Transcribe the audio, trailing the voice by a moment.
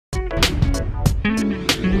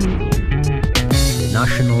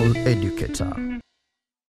national educator.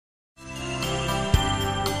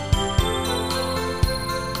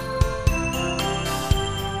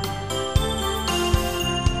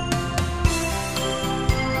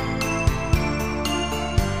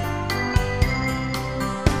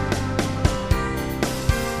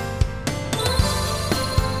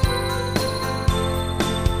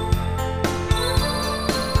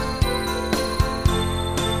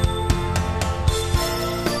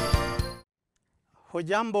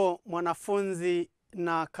 Hujambo mwanafunzi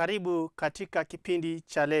na karibu katika kipindi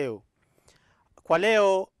cha leo. Kwa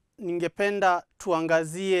leo ningependa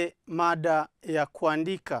tuangazie mada ya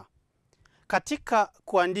kuandika. Katika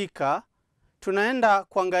kuandika tunaenda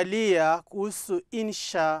kuangalia kuhusu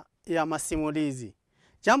insha ya masimulizi.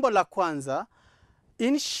 Jambo la kwanza,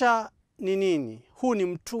 insha ni nini? Huu ni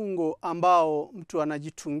mtungo ambao mtu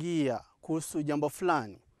anajitungia kuhusu jambo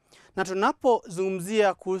fulani. Na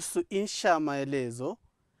tunapozungumzia kuhusu insha maelezo,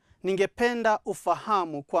 ningependa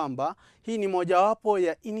ufahamu kwamba hii ni mojawapo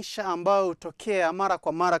ya insha ambayo hutokea mara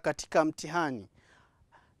kwa mara katika mtihani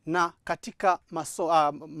na katika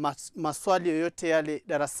maswali yoyote yale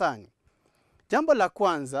darasani. Jambo la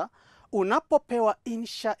kwanza, unapopewa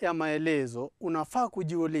insha ya maelezo, unafaa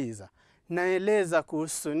kujiuliza, naeleza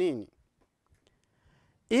kuhusu nini?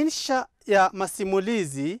 Insha ya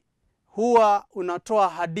masimulizi huwa unatoa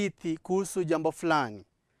hadithi kuhusu jambo fulani.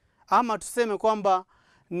 Ama tuseme kwamba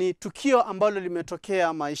ni tukio ambalo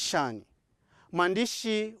limetokea maishani.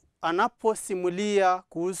 Mwandishi anaposimulia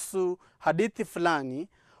kuhusu hadithi fulani,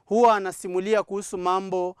 huwa anasimulia kuhusu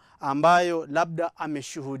mambo ambayo labda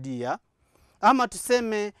ameshuhudia. Ama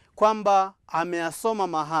tuseme kwamba ameyasoma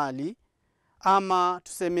mahali, ama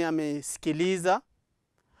tuseme amesikiliza.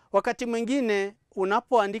 Wakati mwingine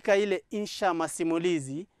unapoandika ile insha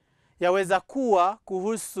masimulizi, yaweza kuwa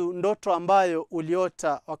kuhusu ndoto ambayo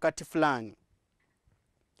uliota wakati fulani.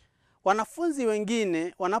 Wanafunzi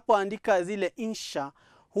wengine wanapoandika zile insha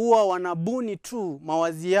huwa wanabuni tu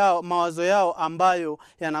mawazo yao ambayo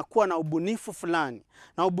yanakuwa na ubunifu fulani.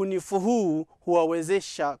 Na ubunifu huu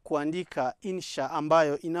huwawezesha kuandika insha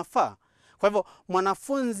ambayo inafaa. Kwa hivyo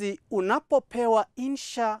mwanafunzi unapopewa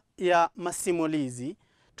insha ya masimulizi,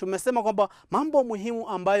 tumesema kwamba mambo muhimu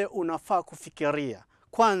ambayo unafaa kufikiria.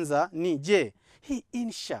 Kwanza ni je, hii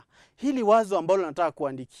insha, hili wazo ambalo nataka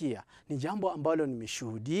kuandikia, ni jambo ambalo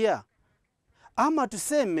nimeshuhudia? Ama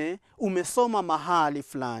tuseme umesoma mahali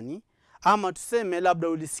fulani, ama tuseme labda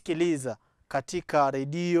ulisikiliza katika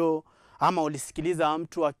redio, ama ulisikiliza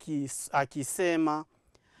mtu akisema,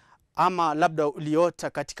 ama labda uliota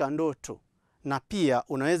katika ndoto. Na pia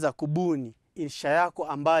unaweza kubuni insha yako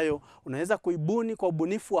ambayo unaweza kuibuni kwa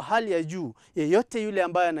ubunifu wa hali ya juu. Yeyote yule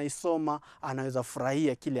ambaye anaisoma anaweza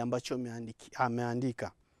furahia kile ambacho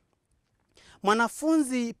ameandika.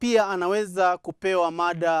 Mwanafunzi pia anaweza kupewa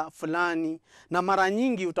mada fulani, na mara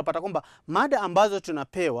nyingi utapata kwamba mada ambazo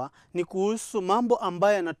tunapewa ni kuhusu mambo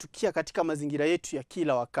ambayo yanatukia katika mazingira yetu ya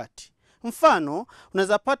kila wakati. Mfano,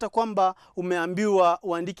 unaweza pata kwamba umeambiwa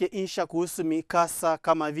uandike insha kuhusu mikasa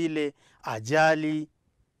kama vile ajali,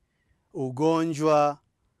 ugonjwa,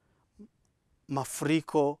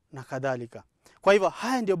 mafuriko na kadhalika. Kwa hivyo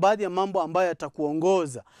haya ndio baadhi ya mambo ambayo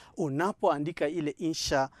yatakuongoza unapoandika ile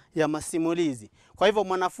insha ya masimulizi. Kwa hivyo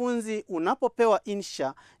mwanafunzi unapopewa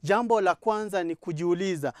insha, jambo la kwanza ni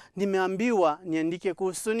kujiuliza, nimeambiwa niandike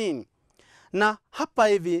kuhusu nini? Na hapa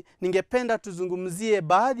hivi ningependa tuzungumzie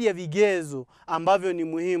baadhi ya vigezo ambavyo ni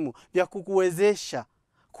muhimu vya kukuwezesha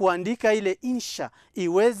kuandika ile insha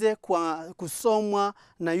iweze kusomwa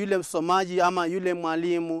na yule msomaji ama yule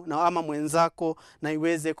mwalimu na ama mwenzako na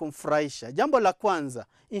iweze kumfurahisha. Jambo la kwanza,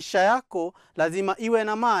 insha yako lazima iwe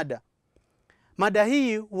na mada. Mada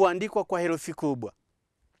hii huandikwa kwa herufi kubwa.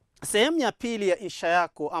 Sehemu ya pili ya insha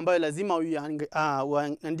yako ambayo lazima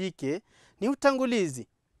uandike ni utangulizi.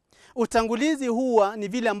 Utangulizi huwa ni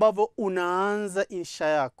vile ambavyo unaanza insha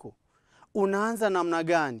yako. Unaanza namna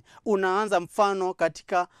gani? Unaanza mfano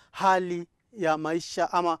katika hali ya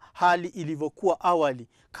maisha ama hali ilivyokuwa awali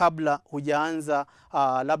kabla hujaanza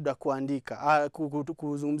labda kuandika,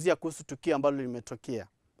 kuzungumzia kuhusu tukio ambalo limetokea.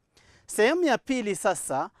 Sehemu ya pili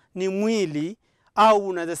sasa ni mwili, au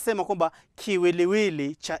unaweza sema kwamba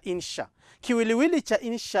kiwiliwili cha insha. Kiwiliwili cha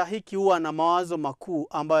insha hiki huwa na mawazo makuu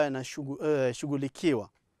ambayo yanashughulikiwa.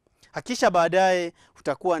 Hakisha baadaye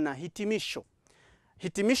utakuwa na hitimisho.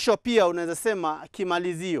 Hitimisho pia unaweza sema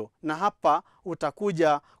kimalizio, na hapa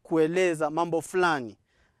utakuja kueleza mambo fulani.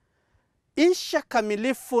 Insha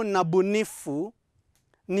kamilifu na bunifu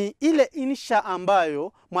ni ile insha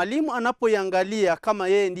ambayo mwalimu anapoiangalia kama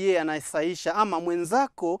yeye ndiye anayesahisha, ama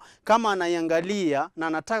mwenzako kama anaiangalia na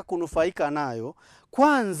anataka kunufaika nayo,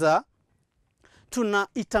 kwanza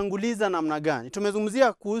tunaitanguliza namna gani?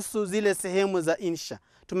 Tumezungumzia kuhusu zile sehemu za insha.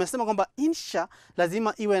 Tumesema kwamba insha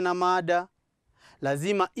lazima iwe na mada,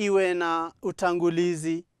 lazima iwe na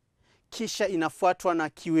utangulizi, kisha inafuatwa na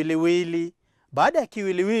kiwiliwili. Baada ya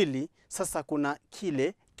kiwiliwili, sasa kuna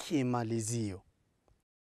kile kimalizio.